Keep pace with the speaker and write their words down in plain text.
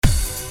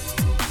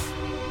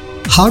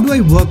How do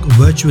I work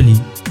virtually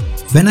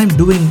when I'm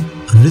doing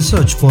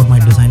research for my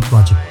design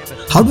project?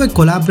 How do I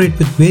collaborate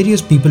with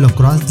various people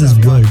across this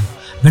world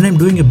when I'm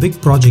doing a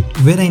big project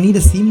where I need a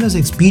seamless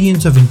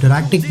experience of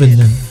interacting with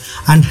them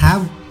and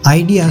have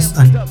ideas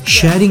and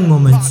sharing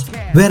moments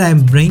where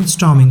I'm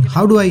brainstorming?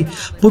 How do I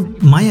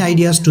put my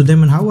ideas to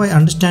them and how I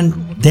understand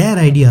their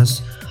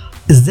ideas?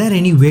 Is there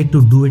any way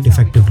to do it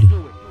effectively?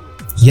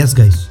 Yes,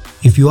 guys,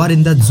 if you are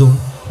in that zone,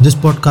 this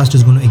podcast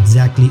is going to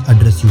exactly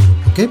address you.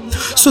 Okay,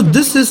 so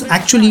this is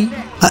actually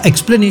an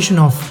explanation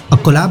of a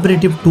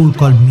collaborative tool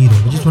called Miro,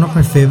 which is one of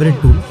my favorite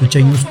tools, which I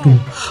use to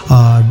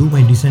do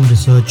my design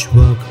research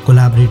work,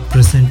 collaborate,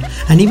 present,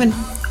 and even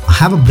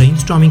have a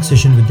brainstorming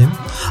session with them.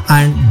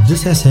 And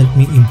this has helped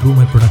me improve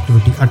my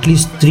productivity at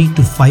least 3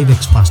 to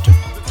 5x faster.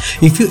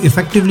 If you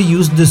effectively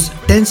use this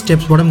 10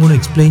 steps, what I'm going to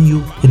explain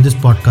you in this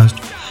podcast,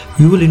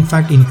 you will in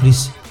fact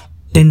increase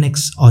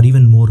 10x or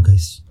even more,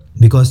 guys.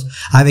 Because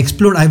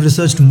I've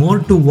researched more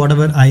to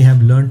whatever I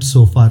have learned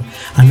so far,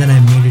 and then I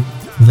made it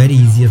very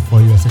easier for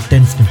you as a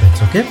 10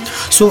 snippets. Okay,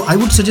 so I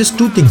would suggest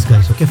 2 things,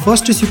 guys. Okay,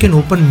 first is you can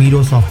open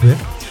Miro software.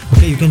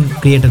 Okay, you can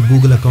create a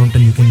Google account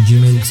and you can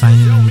Gmail sign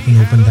in and you can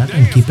open that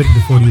and keep it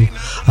before you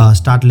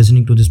start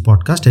listening to this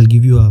podcast. I'll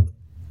give you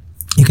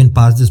you can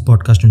pause this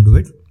podcast and do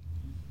it.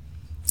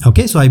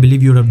 Okay, so I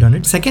believe you would have done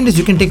it. Second is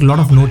you can take a lot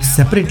of notes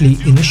separately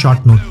in a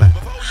short notepad,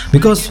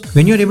 because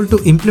when you're able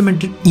to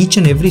implement it each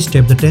and every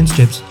step, the 10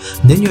 steps,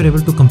 then you're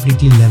able to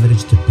completely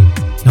leverage the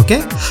tool.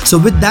 Okay, so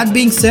with that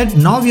being said,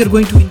 now we are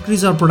going to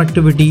increase our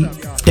productivity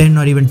 10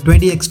 or even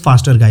 20x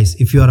faster, guys,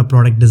 if you are a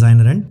product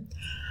designer and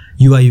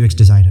UI UX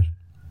designer.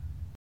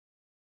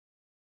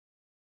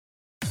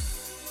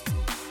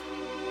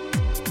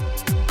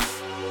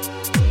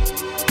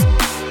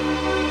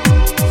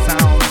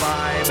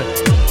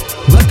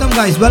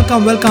 Guys,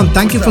 welcome.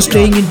 Thank you for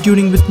staying in,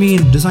 tuning with me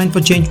in Design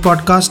for Change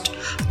podcast.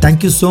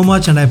 Thank you so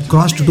much. And I've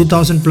crossed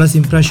 2,000 plus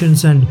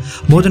impressions, and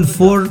more than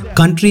 4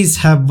 countries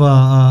have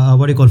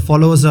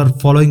followers are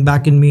following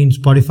back in me in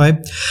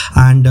Spotify.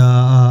 And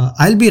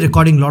I'll be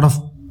recording a lot of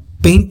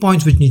pain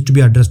points which need to be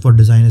addressed for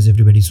designers,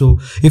 everybody. So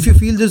if you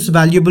feel this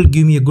valuable,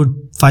 give me a good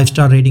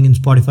 5-star rating in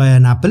Spotify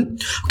and Apple.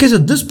 Okay, so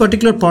this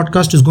particular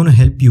podcast is going to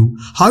help you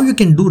how you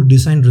can do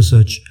design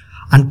research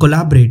and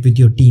collaborate with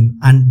your team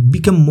and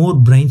become more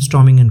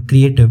brainstorming and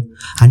creative,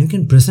 and you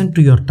can present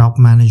to your top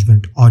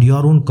management or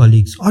your own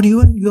colleagues or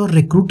even your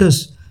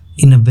recruiters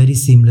in a very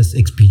seamless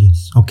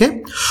experience.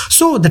 Okay,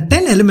 so the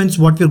 10 elements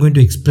what we're going to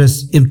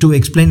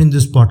explain in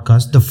this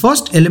podcast. The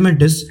first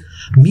element is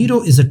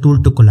Miro is a tool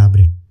to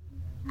collaborate.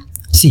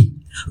 See,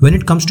 when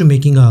it comes to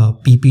making a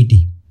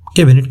PPT,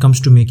 okay, when it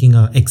comes to making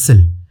a Excel,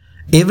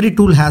 every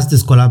tool has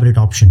this collaborate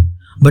option.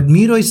 But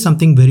Miro is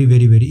something very,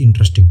 very, very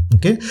interesting.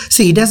 Okay.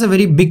 See, it has a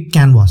very big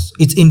canvas.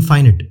 It's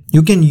infinite.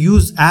 You can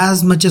use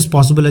as much as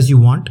possible as you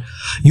want.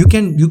 You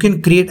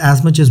can create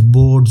as much as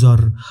boards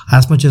or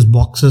as much as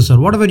boxes or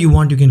whatever you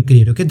want, you can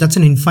create. Okay. That's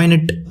an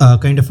infinite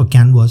kind of a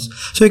canvas.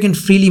 So you can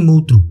freely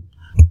move through.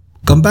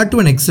 Compared to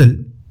an Excel,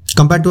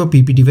 compared to a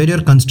PPT where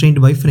you're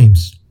constrained by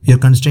frames, you're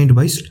constrained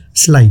by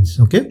slides.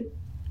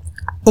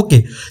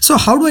 Okay, so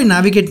how do I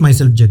navigate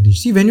myself, Jagdish?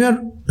 See, when you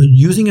are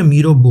using a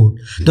Miro board,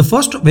 the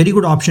first very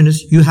good option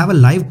is you have a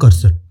live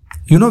cursor.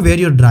 You know where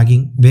you're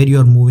dragging, where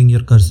you're moving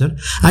your cursor,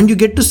 and you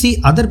get to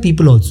see other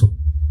people also.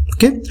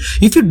 Okay,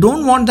 if you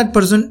don't want that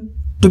person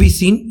to be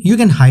seen, you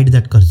can hide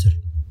that cursor.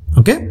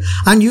 Okay,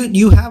 and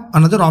you have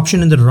another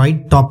option in the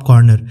right top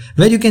corner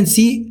where you can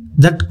see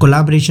that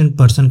collaboration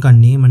person ka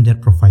name and their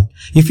profile.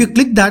 If you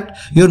click that,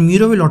 your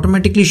Miro will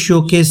automatically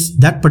showcase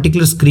that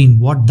particular screen,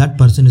 what that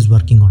person is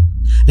working on.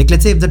 Like,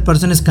 let's say if that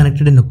person is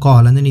connected in a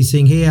call and then he's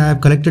saying, hey, I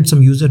have collected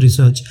some user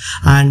research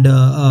and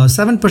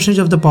 7%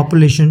 of the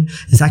population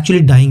is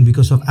actually dying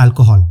because of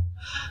alcohol.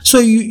 So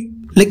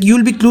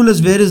you'll be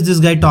clueless, where is this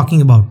guy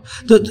talking about?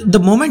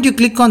 The moment you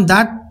click on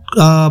that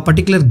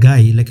particular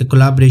guy, like a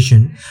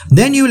collaboration,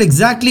 then you will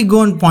exactly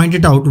go and point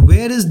it out,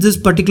 where is this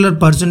particular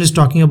person is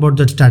talking about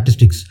that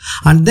statistics,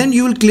 and then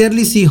you will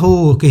clearly see,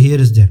 oh, okay, here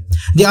is there.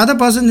 The other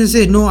person will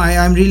say, no,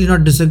 I'm really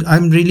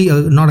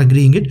not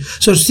agreeing it.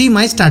 So see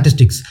my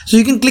statistics. So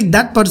you can click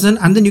that person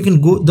and then you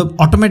can go,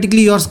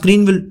 automatically your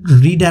screen will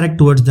redirect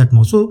towards that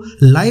mouse. So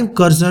live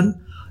cursor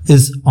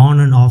is on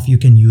and off, you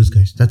can use,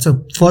 guys. That's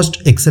a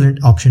first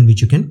excellent option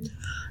which you can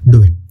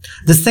do it.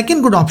 The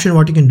second good option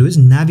what you can do is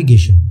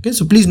navigation. Okay,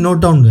 so please note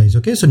down, guys.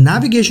 Okay, so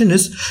navigation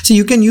is, see,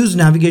 you can use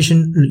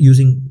navigation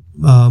using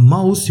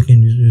mouse, you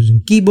can use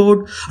using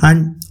keyboard,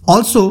 and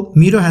also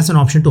Miro has an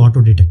option to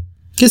auto detect.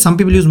 Okay, some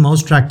people use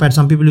mouse trackpad,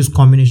 some people use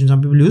combination,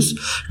 some people use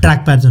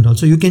trackpads, and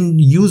also you can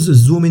use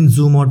zoom in,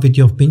 zoom out with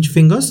your pinch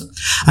fingers,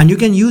 and you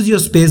can use your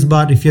space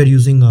bar if you're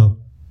using a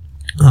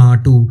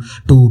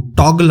to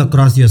toggle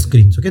across your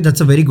screens. Okay,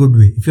 that's a very good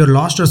way. If you're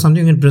lost or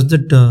something, you can press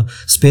that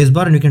space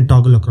bar and you can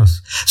toggle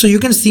across. So you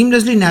can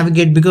seamlessly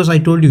navigate, because I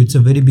told you it's a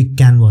very big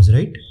canvas,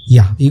 right?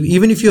 Yeah,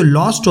 even if you're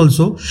lost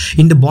also,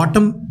 in the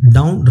bottom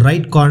down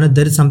right corner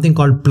there is something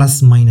called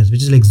plus minus,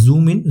 which is like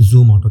zoom in,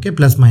 zoom out. Okay,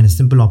 plus minus,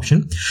 simple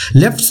option.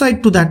 Left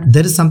side to that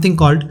there is something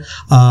called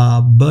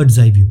bird's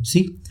eye view.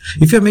 See,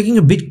 if you're making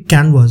a big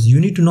canvas, you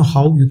need to know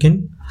how you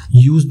can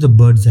use the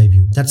bird's eye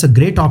view. That's a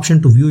great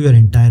option to view your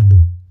entire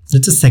board.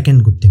 That's the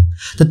second good thing.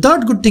 The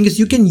third good thing is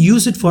you can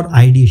use it for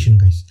ideation,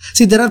 guys.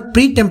 See, there are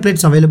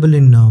pre-templates available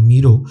in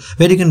Miro,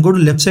 where you can go to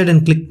left side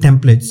and click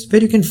templates,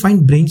 where you can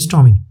find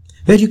brainstorming,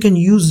 where you can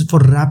use for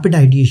rapid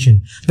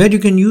ideation, where you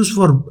can use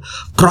for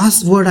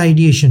crossword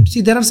ideation.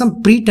 See, there are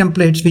some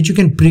pre-templates which you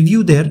can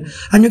preview there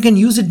and you can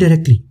use it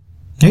directly.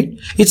 Right?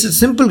 It's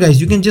simple, guys.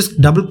 You can just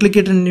double click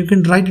it and you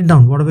can write it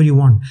down, whatever you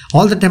want.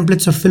 All the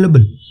templates are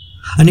fillable.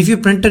 And if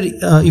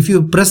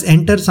you press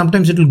enter,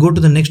 sometimes it will go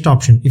to the next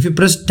option. If you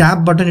press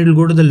tab button, it will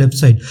go to the left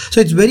side.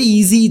 So it's very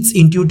easy, it's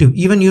intuitive.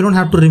 Even you don't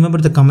have to remember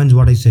the comments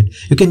what I said.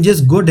 You can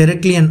just go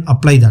directly and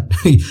apply that.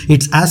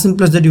 It's as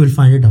simple as that, you will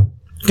find it out.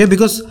 Okay,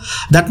 because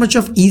that much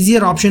of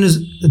easier option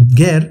is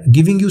there,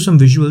 giving you some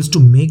visuals to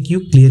make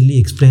you clearly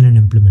explain and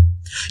implement.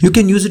 You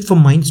can use it for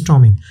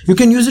mindstorming. You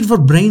can use it for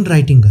brain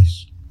writing,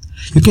 guys.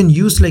 You can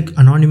use like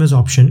anonymous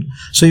option,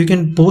 so you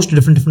can post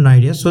different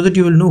ideas so that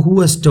you will know who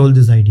has told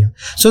this idea,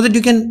 so that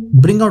you can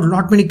bring out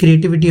lot many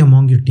creativity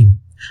among your team.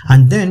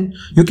 And then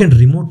you can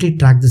remotely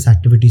track these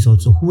activities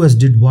also, who has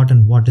did what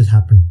and what has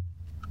happened.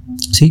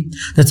 See,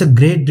 that's a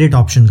great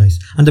option, guys.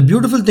 And the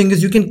beautiful thing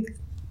is you can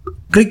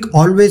click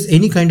always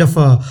any kind of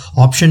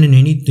option in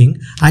anything,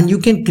 and you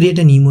can create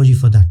an emoji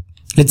for that.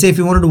 Let's say if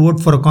you wanted to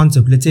vote for a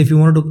concept, let's say if you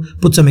wanted to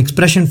put some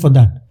expression for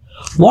that,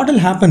 what will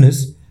happen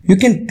is you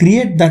can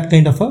create that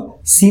kind of a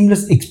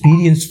seamless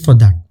experience for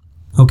that.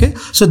 Okay,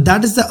 so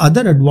that is the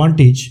other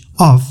advantage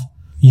of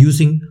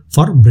using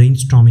for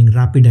brainstorming,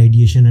 rapid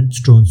ideation, and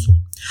so on. So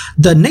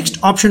the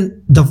next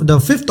option, the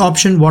fifth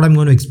option, what I'm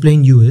going to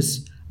explain you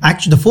is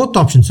actually the fourth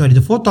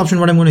option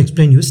what I'm going to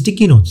explain you is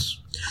sticky notes.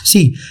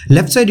 See,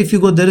 left side if you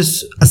go, there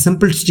is a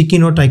simple sticky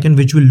note icon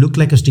which will look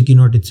like a sticky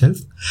note itself.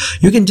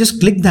 You can just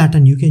click that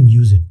and you can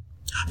use it.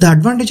 The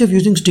advantage of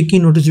using sticky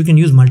note is you can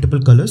use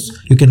multiple colors.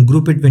 You can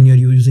group it when you're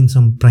using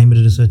some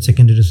primary research,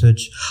 secondary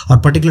research, or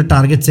particular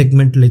target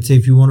segment. Let's say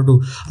if you wanted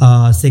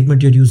to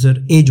segment your user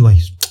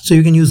age-wise. So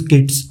you can use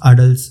kids,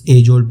 adults,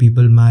 age-old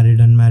people, married,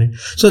 unmarried.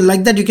 So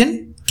like that you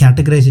can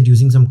categorize it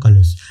using some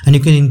colors. And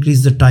you can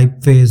increase the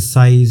typeface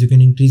size. You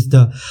can increase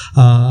the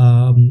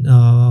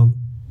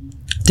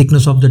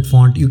thickness of that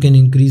font. You can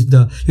change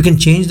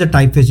the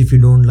typeface if you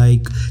don't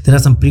like. There are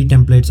some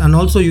pre-templates, and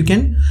also you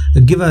can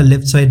give a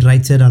left side,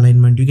 right side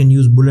alignment. You can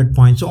use bullet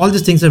points. So all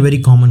these things are very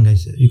common,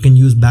 guys. You can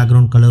use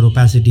background color,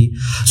 opacity.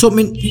 So I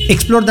mean,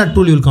 explore that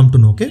tool, you'll come to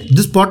know. Okay,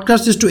 this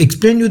podcast is to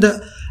explain you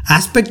the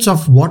aspects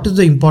of what is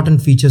the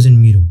important features in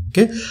Miro.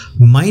 Okay,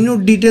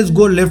 minute details,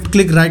 go left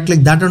click, right click,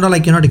 that and all I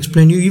cannot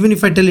explain you, even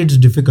if I tell it's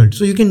difficult.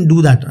 So you can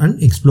do that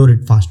and explore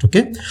it fast.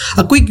 Okay,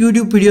 a quick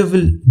YouTube video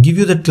will give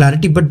you that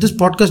clarity, but this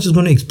podcast is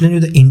going to explain you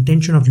the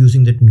intention of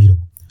using that Miro.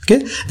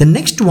 Okay, the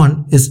next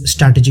one is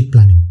strategic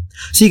planning.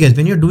 See, guys,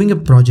 when you're doing a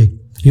project,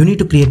 you need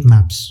to create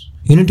maps,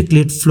 you need to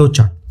create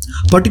flowchart.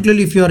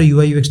 Particularly if you are a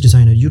UI UX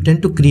designer, you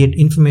tend to create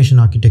information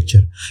architecture.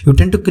 You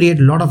tend to create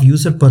a lot of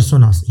user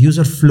personas,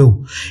 user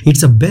flow.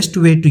 It's the best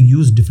way to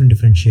use different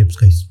shapes,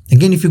 guys.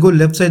 Again, if you go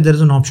left side, there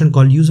is an option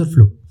called user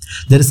flow.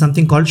 There is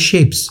something called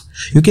shapes.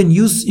 You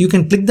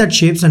can click that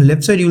shapes, and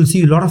left side you will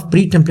see a lot of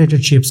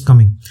pre-templated shapes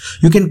coming.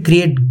 You can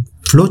create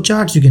flow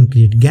charts, you can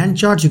create Gantt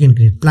charts, you can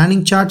create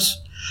planning charts.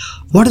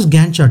 What is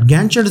Gantt chart?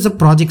 Gantt chart is a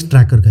project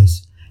tracker,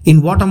 guys.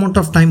 In what amount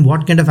of time,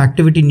 what kind of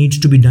activity needs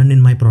to be done in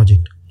my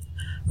project.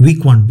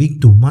 Week 1,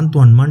 week 2, month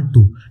 1, month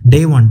 2,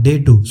 day 1,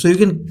 day 2. So you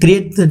can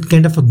create that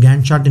kind of a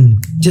Gantt chart in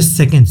just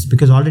seconds,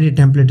 because already a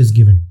template is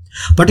given.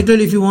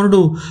 Particularly if you wanted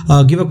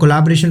to give a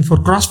collaboration for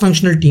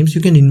cross-functional teams, you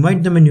can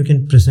invite them and you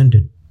can present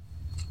it.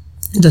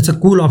 That's a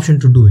cool option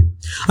to do it.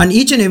 And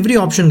each and every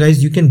option,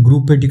 guys, you can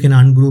group it, you can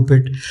ungroup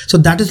it. So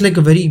that is like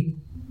a very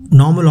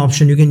normal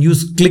option. You can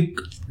use click,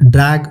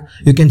 drag,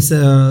 you can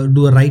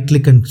do a right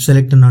click and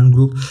select and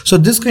ungroup. So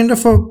this kind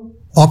of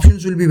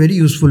options will be very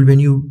useful when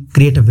you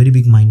create a very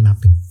big mind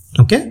mapping.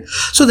 Okay,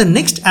 so the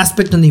next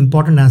aspect and the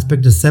important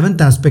aspect, the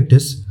seventh aspect,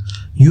 is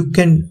you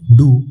can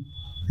do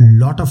a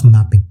lot of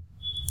mapping.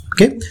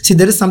 Okay, see,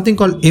 there is something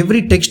called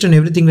every text and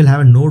everything will have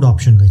a node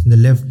option, guys, in the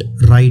left,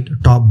 right,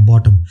 top,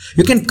 bottom.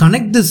 You can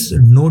connect this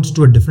nodes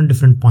to a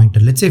different pointer.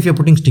 Let's say if you're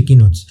putting sticky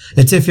notes,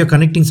 let's say if you're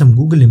connecting some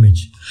Google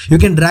image, you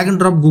can drag and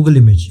drop Google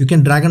image. You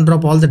can drag and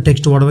drop all the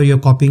text, whatever you're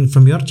copying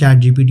from your chat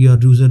GPT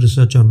or user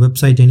research or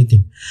website,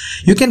 anything.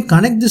 You can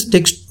connect this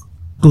text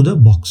to the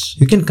box.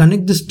 You can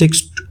connect this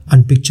text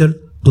and picture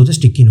to the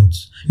sticky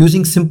notes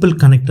using simple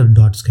connector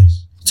dots,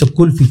 guys. It's a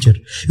cool feature.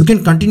 You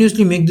can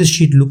continuously make this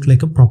sheet look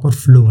like a proper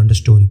flow and a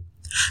story.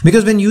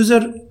 Because when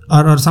user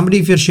or somebody,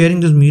 if you're sharing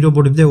this Miro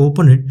board, if they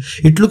open it,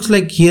 it looks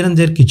like here and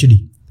there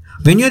khichdi.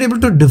 When you're able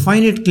to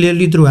define it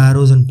clearly through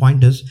arrows and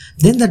pointers,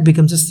 then that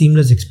becomes a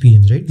seamless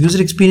experience, right?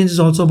 User experience is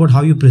also about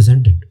how you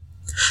present it.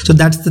 So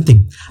that's the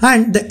thing.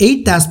 And the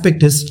eighth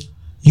aspect is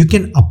you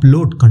can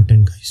upload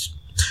content, guys.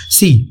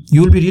 See,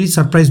 you will be really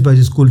surprised by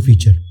this cool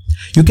feature.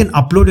 You can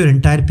upload your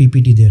entire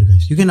PPT there,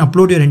 guys. You can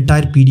upload your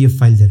entire PDF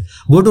file there.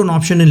 Go to an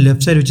option in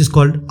left side which is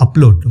called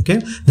upload.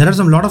 Okay, there are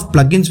some lot of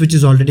plugins which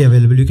is already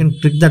available. You can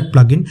click that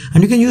plugin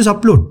and you can use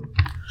upload.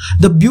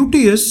 The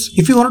beauty is,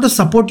 if you want to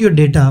support your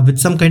data with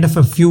some kind of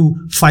a few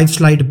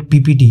 5-slide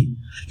PPT,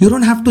 you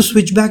don't have to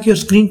switch back your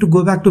screen to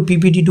go back to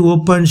PPT to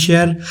open,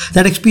 share.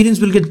 That experience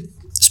will get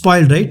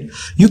spoiled, right?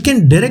 You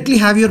can directly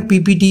have your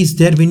PPTs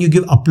there when you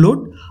give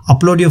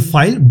upload your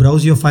file,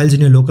 browse your files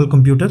in your local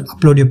computer,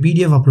 upload your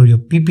PDF, upload your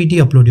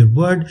PPT, upload your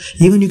Word.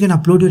 Even you can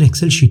upload your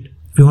Excel sheet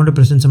if you want to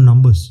present some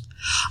numbers.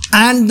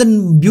 And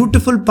the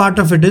beautiful part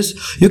of it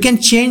is you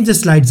can change the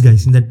slides,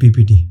 guys, in that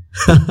PPT.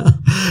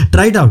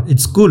 Try it out.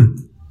 It's cool.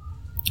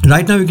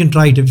 Right now you can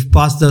try it. If you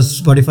pass the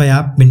Spotify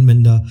app in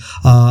the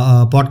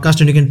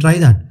podcast, and you can try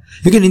that.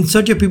 You can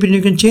insert your PPT and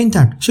you can change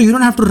that. So you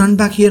don't have to run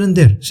back here and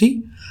there.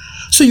 See?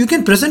 So you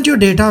can present your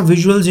data,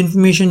 visuals,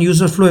 information,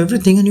 user flow,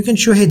 everything, and you can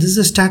show, hey, this is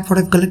a stat what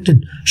I've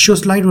collected. Show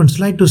slide 1,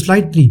 slide 2,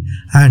 slide 3.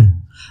 And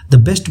the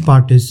best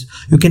part is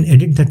you can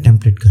edit that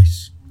template,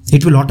 guys.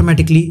 It will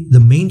automatically,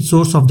 the main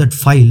source of that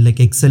file like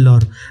Excel or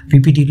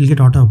PPT will get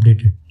auto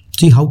updated.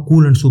 See how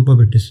cool and superb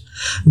it is.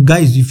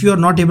 Guys, if you are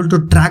not able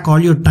to track all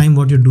your time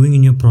what you're doing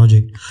in your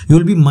project, you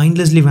will be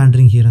mindlessly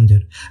wandering here and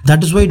there.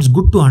 That is why it's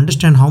good to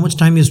understand how much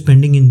time you're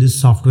spending in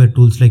this software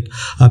tools like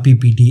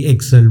PPT,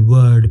 Excel,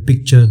 Word,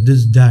 picture,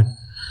 this, that.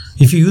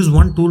 If you use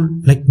one tool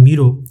like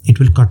Miro, it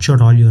will cut short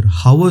all your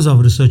hours of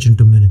research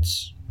into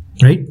minutes,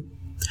 right?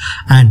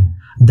 And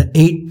the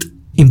eighth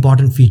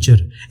important feature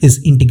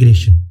is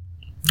integration.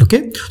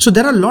 Okay, so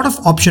there are a lot of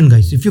options,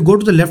 guys. If you go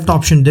to the left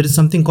option, there is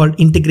something called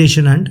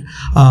integration and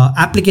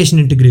application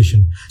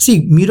integration.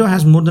 See, Miro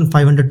has more than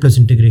 500 plus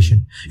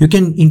integration. You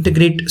can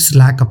integrate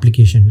Slack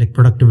application like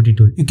productivity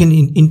tool. You can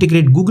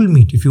integrate Google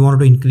Meet if you want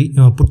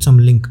to put some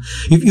link.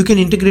 If you can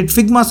integrate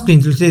Figma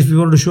screens, let's say if you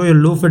want to show your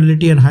low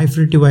fidelity and high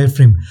fidelity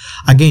wireframe.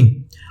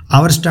 Again,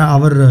 our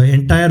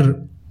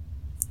entire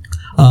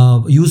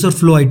user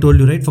flow, I told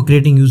you, right, for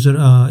creating user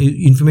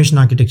information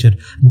architecture,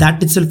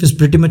 that itself is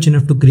pretty much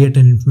enough to create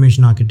an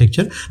information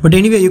architecture. But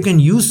anyway, you can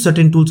use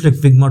certain tools like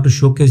Figma to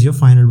showcase your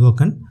final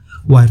work and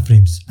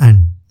wireframes.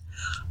 And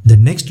the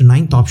next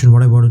 9th option,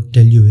 what I want to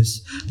tell you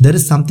is there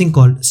is something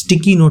called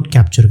sticky note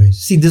capture, guys.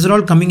 See, these are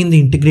all coming in the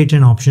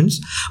integrated options,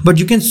 but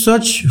you can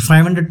search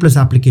 500 plus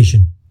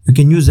application. You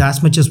can use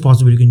as much as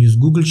possible. You can use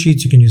Google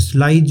Sheets, you can use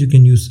slides, you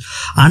can use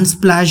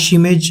Unsplash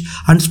image.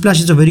 Unsplash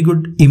is a very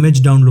good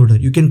image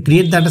downloader. You can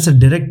create that as a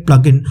direct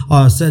plugin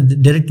or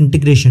direct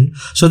integration,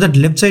 so that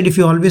left side, if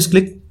you always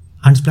click,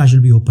 Unsplash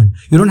will be open.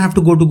 You don't have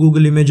to go to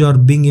Google image or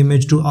Bing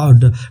image to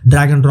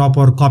drag and drop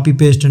or copy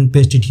paste and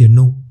paste it here.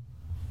 No.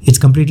 It's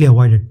completely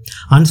avoided.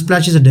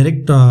 Unsplash is a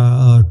direct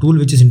tool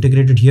which is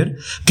integrated here.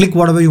 Click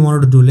whatever you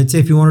wanted to do. Let's say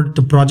if you wanted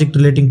the project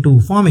relating to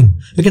farming,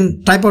 you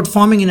can type out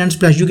farming in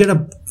Unsplash. You get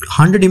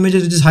 100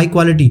 images which is high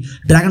quality.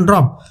 Drag and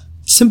drop.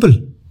 Simple.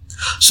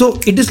 So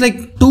it is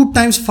like 2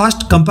 times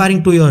fast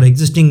comparing to your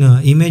existing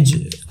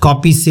image,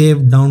 copy, save,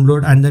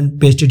 download, and then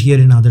paste it here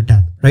in other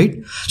tab,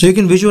 right? So you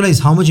can visualize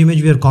how much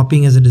image we are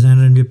copying as a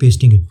designer and we are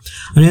pasting it.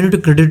 And you need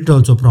to credit it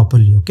also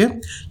properly,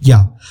 okay?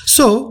 Yeah.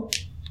 So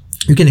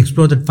you can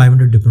explore that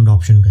 500 different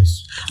options,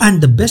 guys.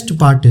 And the best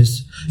part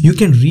is you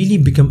can really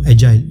become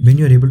agile when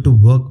you're able to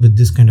work with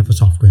this kind of a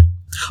software.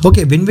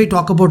 Okay, when we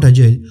talk about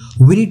agile,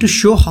 we need to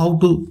show how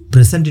to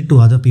present it to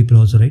other people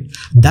also, right?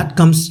 That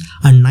comes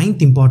a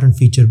 9th important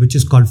feature, which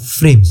is called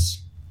frames.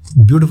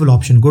 Beautiful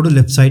option. Go to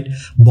left side,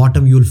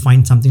 bottom, you will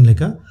find something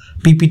like a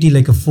PPT,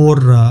 like a 4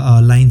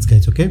 lines,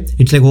 guys. Okay,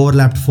 it's like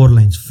overlapped 4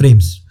 lines,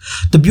 frames.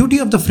 The beauty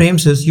of the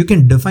frames is you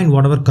can define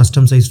whatever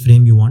custom size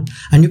frame you want,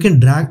 and you can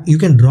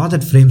draw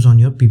that frames on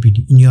your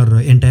PPT in your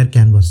entire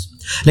canvas.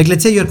 Like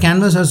let's say your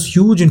canvas has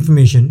huge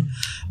information,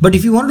 but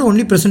if you want to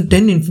only present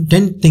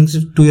 10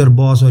 things to your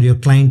boss or your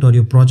client or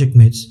your project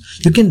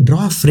mates, you can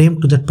draw a frame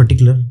to that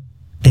particular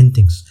 10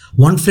 things.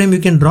 One frame you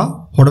can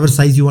draw, whatever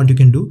size you want you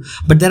can do,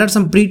 but there are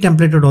some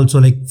pre-templated also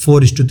like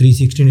 4:3,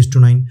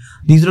 16:9.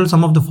 These are all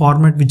some of the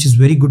format which is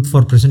very good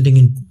for presenting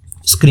in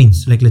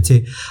screens, like let's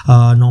say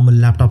normal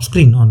laptop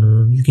screen,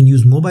 or you can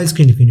use mobile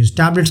screen, if you can use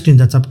tablet screen,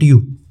 that's up to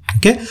you.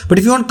 Okay, but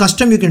if you want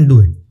custom, you can do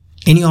it.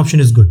 Any option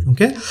is good.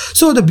 Okay,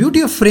 so the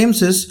beauty of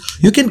frames is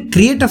you can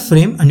create a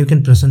frame and you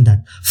can present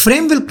that.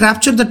 Frame will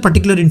capture that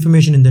particular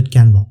information in that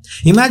Canva.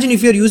 Imagine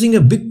if you're using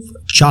a big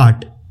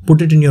chart,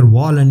 put it in your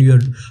wall and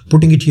you're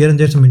putting it here and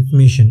there some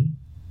information.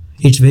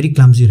 It's very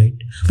clumsy, right?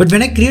 But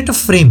when I create a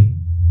frame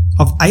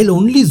of, I'll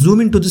only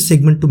zoom into this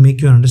segment to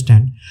make you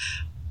understand,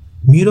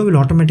 Miro will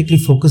automatically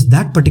focus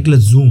that particular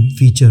zoom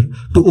feature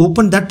to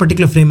open that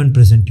particular frame and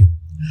present you.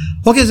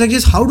 Okay, so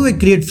just how do I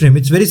create frame?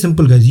 It's very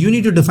simple, guys. You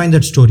need to define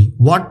that story.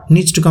 What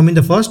needs to come in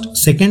the first,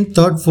 second,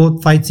 third,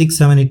 fourth, 5, 6,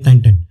 7, 8,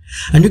 9, 10.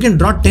 And you can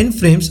draw 10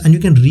 frames and you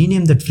can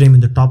rename that frame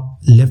in the top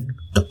left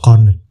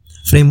corner.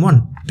 Frame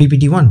 1,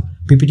 PPT 1,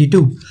 PPT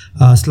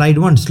 2, slide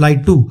 1,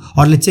 slide 2,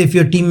 or let's say if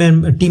your team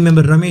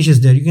member Ramesh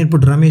is there, you can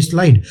put Ramesh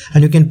slide,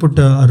 and you can put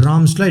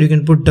Ram slide, you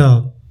can put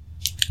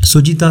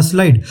Sujita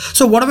slide.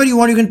 So whatever you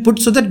want, you can put,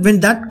 so that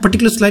when that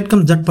particular slide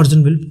comes, that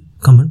person will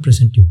come and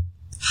present you.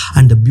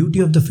 And the beauty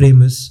of the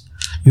frame is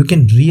you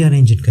can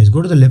rearrange it, guys.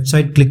 Go to the left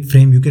side, click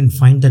frame, you can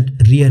find that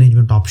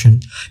rearrangement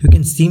option. You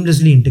can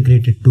seamlessly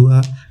integrate it to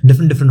a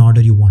different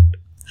order you want.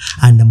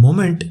 And the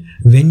moment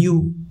when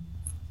you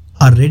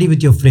are ready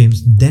with your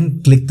frames,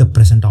 then click the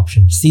present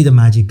option. See the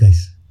magic,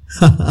 guys.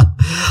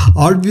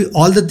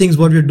 all the things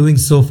what we're doing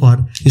so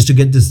far is to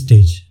get to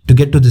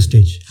this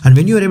stage. And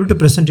when you are able to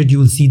present it, you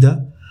will see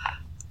the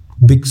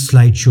big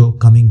slideshow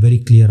coming very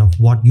clear of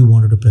what you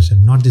wanted to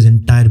present, not this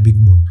entire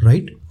big board,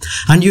 right?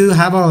 And you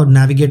have a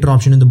navigator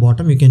option in the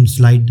bottom. You can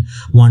slide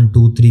 1,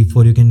 2, 3,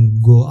 4. You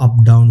can go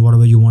up, down,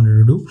 whatever you wanted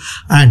to do.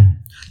 And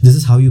this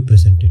is how you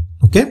present it.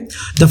 Okay.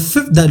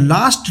 The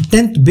last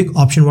 10th big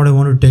option, what I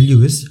want to tell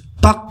you is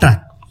talk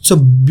track. So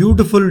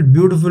beautiful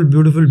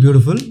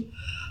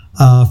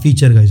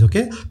feature, guys.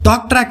 Okay.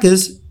 Talk track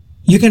is,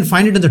 you can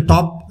find it in the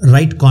top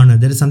right corner.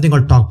 There is something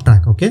called talk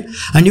track. Okay.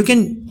 And you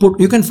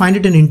can find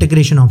it in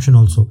integration option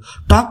also.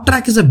 Talk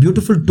track is a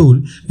beautiful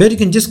tool where you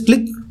can just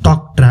click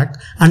talk track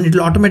and it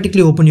will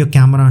automatically open your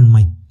camera and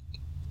mic.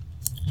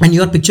 And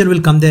your picture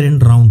will come there in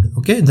round,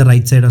 okay, the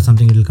right side or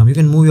something it will come. You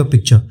can move your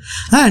picture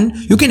and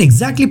you can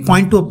exactly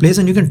point to a place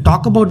and you can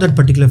talk about that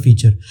particular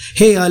feature.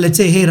 Hey, let's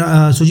say, hey,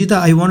 Sujita,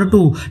 I wanted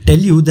to tell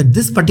you that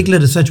this particular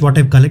research, what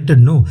I've collected,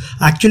 no,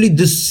 actually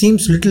this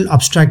seems little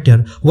abstract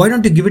here. Why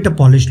don't you give it a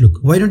polished look?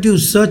 Why don't you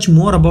search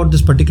more about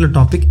this particular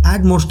topic,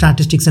 add more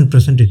statistics and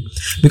present it?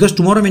 Because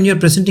tomorrow when you're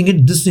presenting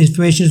it, this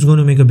information is going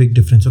to make a big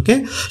difference,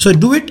 okay? So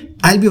do it.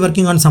 I'll be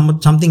working on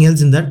something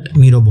else in that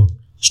Miro board.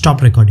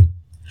 Stop recording.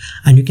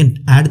 And you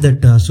can add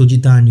that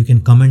Sujita and you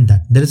can comment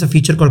that. There is a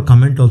feature called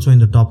comment also in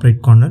the top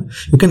right corner.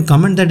 You can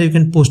comment that, you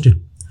can post it.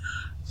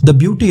 The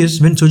beauty is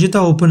when Sujita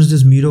opens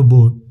this Miro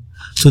board,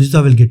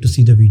 Sujita will get to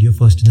see the video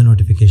first in the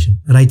notification.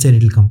 Right side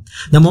it will come.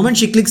 The moment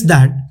she clicks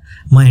that,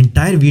 my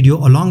entire video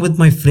along with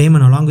my frame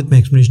and along with my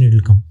explanation, it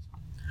will come.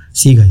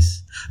 See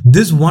guys,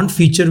 this one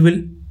feature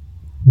will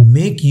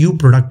make you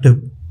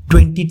productive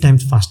 20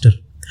 times faster.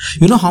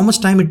 You know how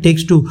much time it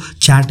takes to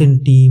chat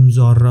in Teams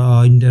or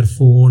in their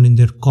phone, in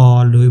their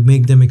call,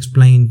 make them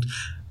explain.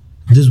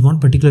 This one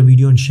particular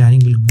video and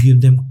sharing will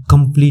give them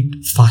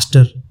complete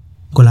faster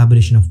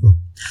collaboration of work.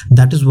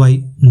 That is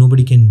why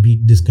nobody can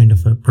beat this kind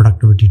of a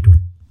productivity tool.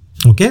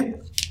 Okay.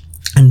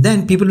 And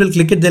then people will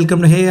click it. They'll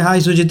come to, hey, hi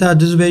Sujita,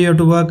 this is where you have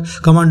to work.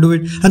 Come on, do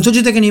it. And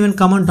Sujita can even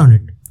comment on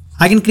it.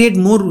 I can create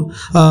more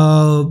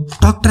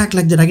talk track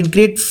like that. I can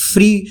create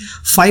free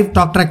 5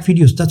 talk track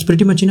videos. That's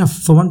pretty much enough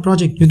for one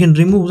project. You can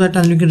remove that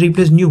and you can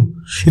replace new.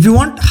 If you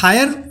want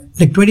higher,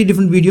 like 20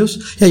 different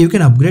videos, yeah, you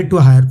can upgrade to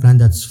a higher plan.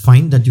 That's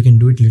fine. That you can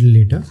do it a little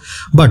later.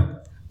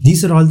 But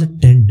these are all the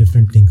 10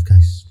 different things,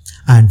 guys.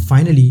 And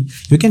finally,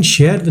 you can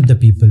share with the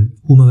people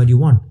whomever you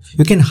want.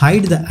 You can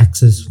hide the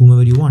access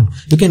whomever you want.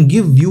 You can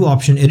give view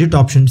option, edit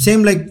option.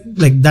 Same like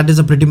that is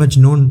a pretty much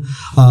known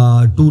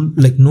tool,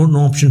 like no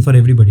option for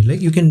everybody.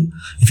 Like you can,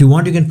 if you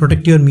want, you can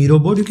protect your Miro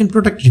board, you can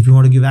protect it. If you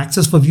want to give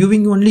access for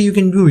viewing only, you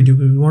can do it. If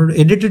you want to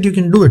edit it, you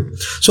can do it.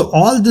 So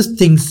all these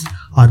things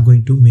are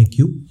going to make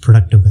you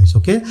productive, guys.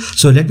 Okay.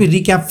 So let me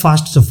recap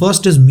fast. So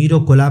first is Miro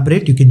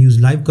Collaborate. You can use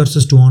live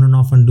cursors to on and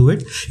off and do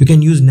it. You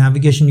can use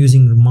navigation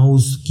using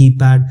mouse,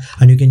 keypad,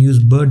 and you can use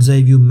bird's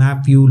eye view,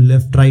 map view,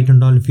 left, right,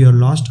 and all if you are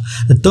lost.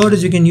 The third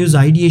is you can use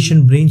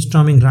ideation,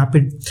 brainstorming,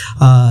 rapid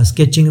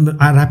sketching,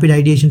 rapid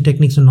ideation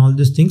techniques and all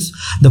these things.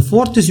 The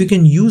fourth is you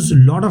can use a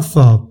lot of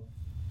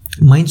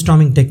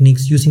mindstorming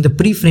techniques using the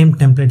pre-framed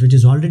template which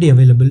is already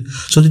available,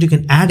 so that you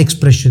can add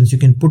expressions, you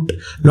can put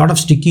a lot of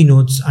sticky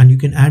notes, and you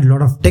can add a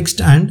lot of text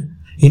and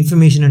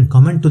information and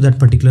comment to that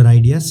particular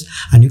ideas,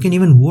 and you can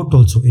even vote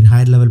also in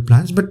higher level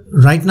plans. But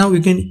right now you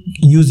can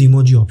use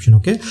emoji option.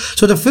 Okay.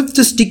 So the fifth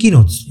is sticky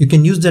notes. You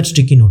can use that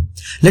sticky note.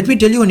 Let me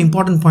tell you an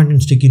important point in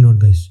sticky note,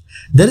 guys.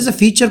 There is a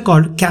feature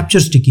called capture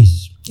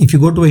stickies. If you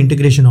go to an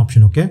integration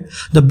option, okay,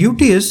 the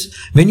beauty is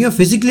when you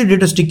physically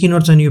did a sticky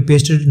notes and you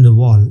pasted it in the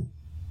wall,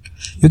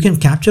 you can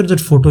capture that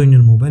photo in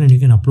your mobile and you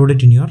can upload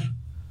it in your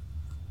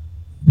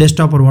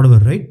desktop or whatever,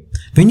 right?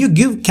 When you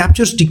give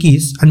capture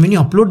stickies and when you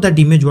upload that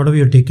image, whatever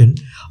you've taken,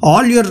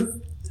 all your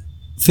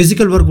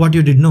physical work, what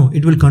you did know,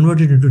 it will convert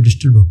it into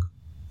digital work.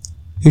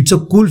 It's a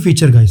cool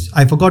feature, guys.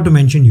 I forgot to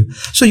mention you.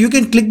 So you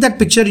can click that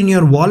picture in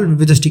your wall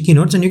with the sticky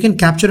notes and you can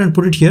capture and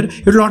put it here.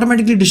 It will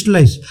automatically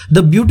digitalize.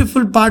 The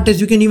beautiful part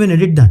is you can even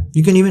edit that.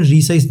 You can even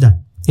resize that.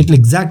 It will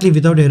exactly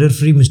without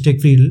error-free,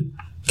 mistake-free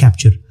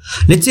capture.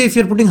 Let's say if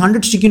you're putting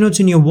 100 sticky notes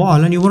in your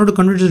wall and you wanted to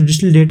convert it to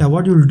digital data,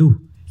 what you will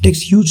do? It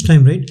takes huge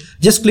time, right?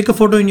 Just click a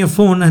photo in your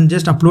phone and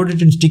just upload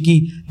it in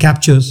sticky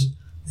captures.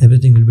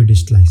 Everything will be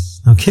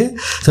digitalized. Okay.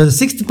 So the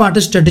sixth part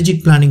is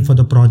strategic planning for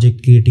the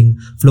project, creating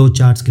flow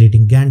charts,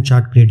 creating Gantt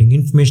chart, creating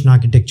information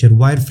architecture,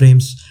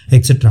 wireframes,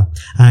 etc.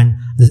 And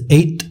The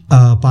eighth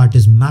part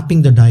is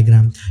mapping the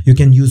diagram. You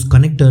can use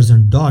connectors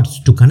and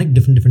dots to connect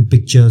different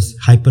pictures,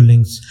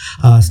 hyperlinks,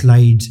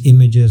 slides,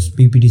 images,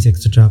 PPTs,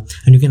 etc.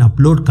 And you can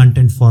upload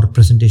content for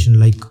presentation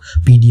like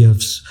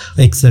PDFs,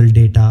 Excel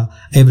data,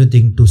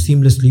 everything to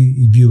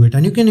seamlessly view it.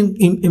 And you can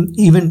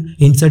even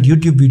insert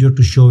YouTube video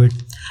to show it.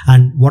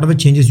 And whatever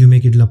changes you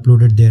make, it will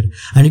upload it there.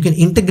 And you can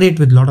integrate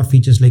with a lot of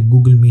features like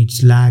Google Meet,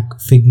 Slack,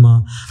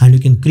 Figma, and you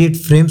can create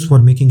frames for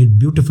making it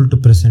beautiful to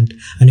present.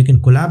 And you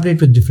can collaborate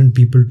with different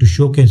people to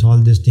showcase all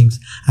these things.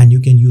 And you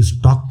can use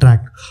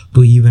TalkTrack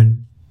to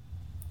even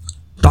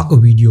talk a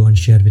video and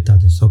share with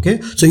others.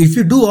 Okay. So if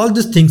you do all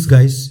these things,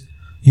 guys,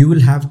 you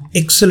will have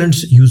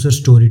excellent user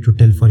story to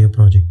tell for your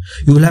project.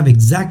 You will have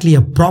exactly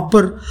a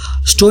proper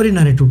story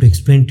narrative to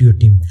explain to your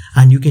team.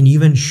 And you can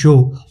even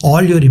show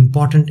all your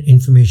important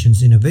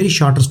informations in a very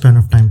shorter span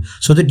of time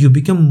so that you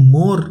become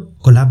more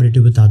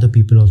collaborative with other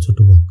people also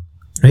to work.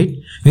 Right?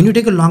 When you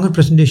take a longer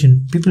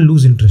presentation, people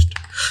lose interest.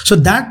 So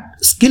that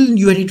skill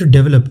you need to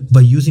develop by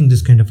using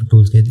this kind of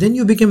tools. Then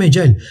you become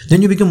agile.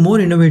 Then you become more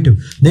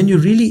innovative. Then you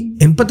really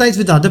empathize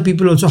with other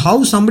people also.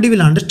 How somebody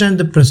will understand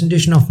the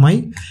presentation of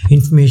my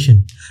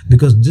information,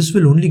 because this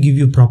will only give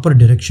you proper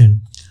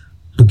direction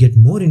to get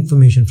more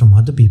information from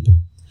other people.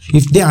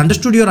 If they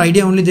understood your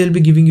idea only, they'll be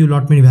giving you a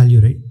lot many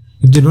value, right?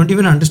 If they don't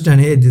even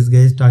understand, hey, this guy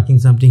is talking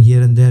something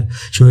here and there,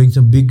 showing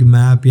some big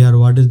map here,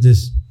 what is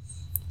this?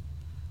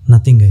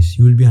 Nothing, guys.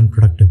 You will be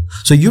unproductive.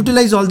 So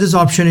utilize all this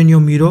option in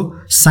your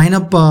Miro. Sign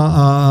up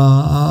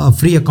a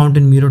free account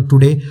in Miro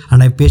today,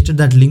 and I pasted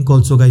that link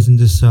also, guys, in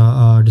this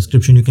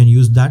description. You can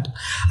use that,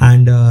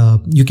 and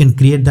you can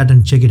create that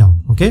and check it out.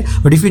 Okay.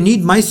 But if you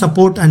need my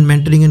support and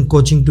mentoring and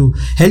coaching to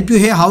help you,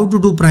 hey, how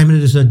to do primary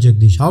research,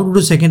 Jagdish, how to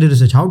do secondary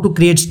research, how to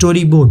create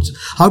storyboards,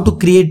 how to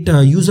create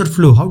user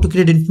flow, how to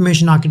create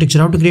information architecture,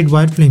 how to create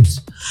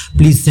wireframes,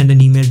 please send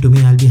an email to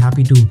me. I'll be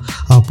happy to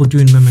put you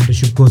in my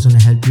mentorship course and I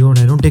help you out.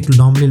 I don't take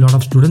normally a lot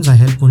of students. I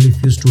help only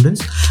few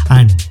students.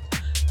 And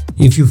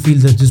if you feel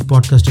that this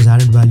podcast has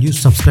added value,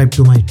 subscribe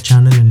to my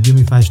channel and give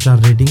me 5-star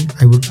rating.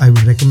 I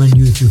would recommend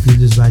you if you feel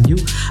this value,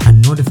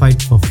 and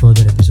notified for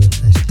further episodes,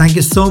 guys. Thank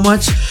you so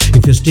much.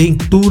 If you're staying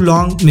too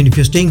long, if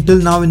you're staying till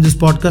now in this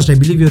podcast, I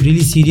believe you're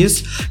really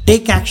serious.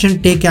 Take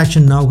action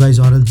now, guys,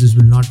 or else this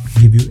will not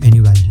give you any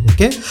value.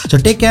 Okay, so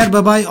take care.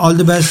 Bye bye. All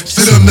the best.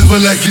 Said I'm never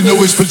like you know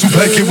it's but you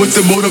pack it with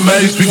the motor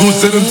magic. We gon'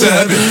 send them to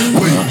heaven.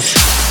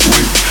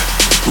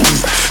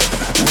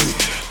 Wait.